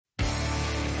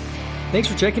Thanks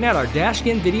for checking out our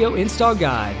DashSkin video install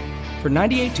guide for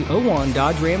 98 to 01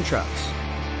 Dodge Ram trucks.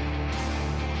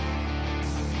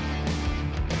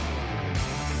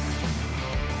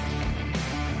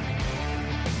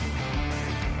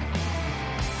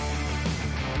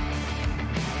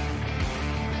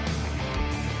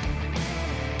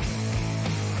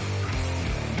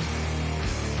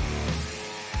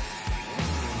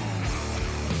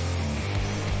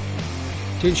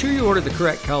 To ensure you order the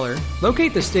correct color,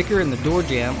 locate the sticker in the door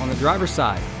jamb on the driver's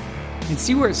side and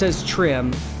see where it says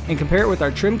trim and compare it with our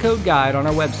trim code guide on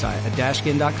our website at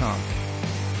dashskin.com.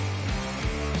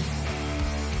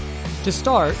 To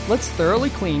start, let's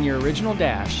thoroughly clean your original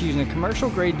dash using a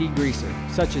commercial grade degreaser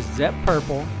such as Zep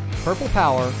Purple, Purple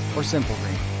Power, or Simple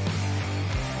Green.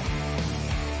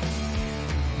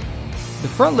 The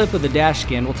front lip of the dash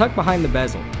skin will tuck behind the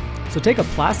bezel. So take a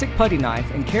plastic putty knife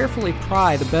and carefully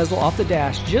pry the bezel off the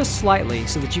dash just slightly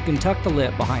so that you can tuck the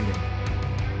lip behind it.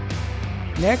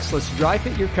 Next, let's dry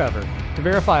fit your cover to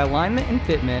verify alignment and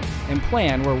fitment and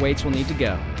plan where weights will need to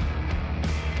go.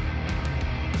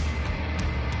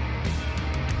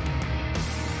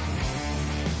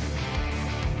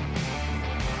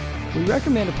 We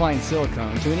recommend applying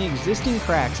silicone to any existing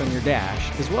cracks on your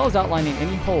dash as well as outlining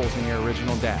any holes in your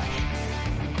original dash.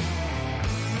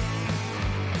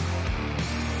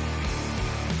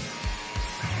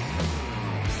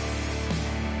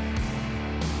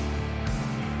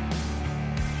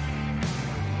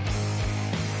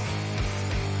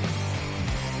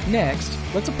 Next,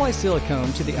 let's apply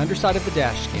silicone to the underside of the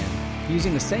dash skin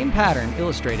using the same pattern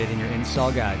illustrated in your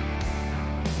install guide.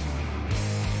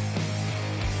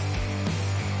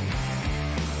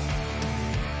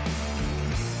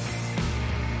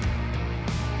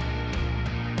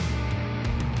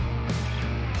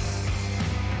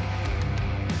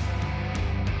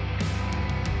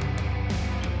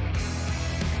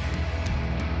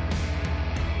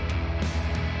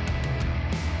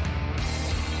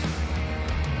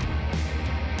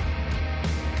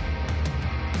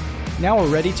 Now we're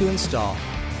ready to install.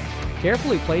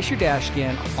 Carefully place your dash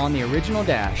skin on the original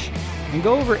dash and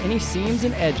go over any seams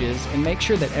and edges and make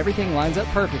sure that everything lines up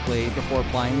perfectly before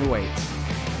applying your weights.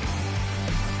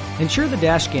 Ensure the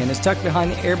dash skin is tucked behind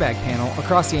the airbag panel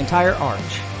across the entire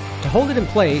arch. To hold it in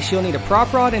place, you'll need a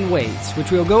prop rod and weights,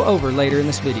 which we'll go over later in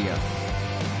this video.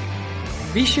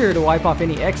 Be sure to wipe off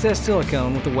any excess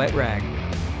silicone with a wet rag.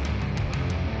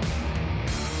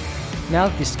 Now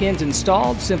that the skin's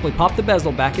installed, simply pop the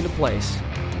bezel back into place.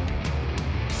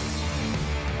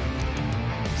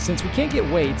 Since we can't get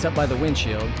weights up by the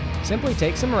windshield, simply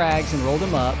take some rags and roll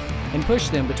them up and push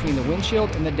them between the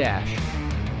windshield and the dash.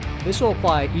 This will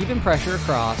apply even pressure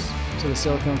across so the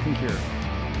silicone can cure.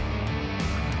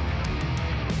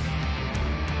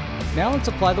 Now let's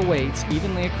apply the weights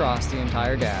evenly across the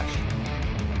entire dash.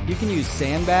 You can use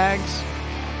sandbags,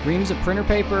 reams of printer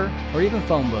paper, or even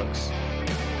phone books.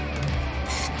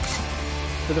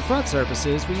 For the front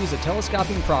surfaces, we use a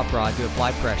telescoping prop rod to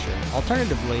apply pressure.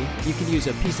 Alternatively, you can use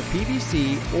a piece of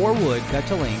PVC or wood cut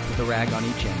to length with a rag on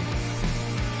each end.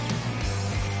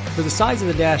 For the sides of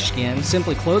the dash skin,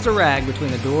 simply close a rag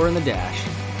between the door and the dash.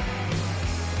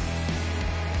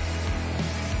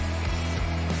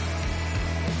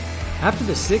 After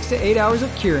the 6 to 8 hours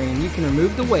of curing, you can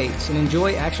remove the weights and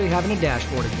enjoy actually having a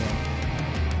dashboard again.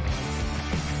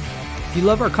 If you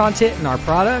love our content and our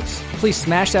products, please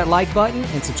smash that like button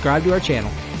and subscribe to our channel.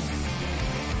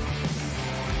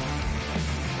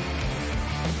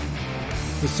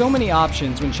 With so many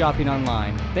options when shopping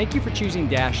online, thank you for choosing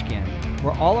DashSkin,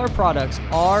 where all our products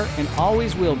are and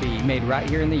always will be made right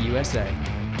here in the USA.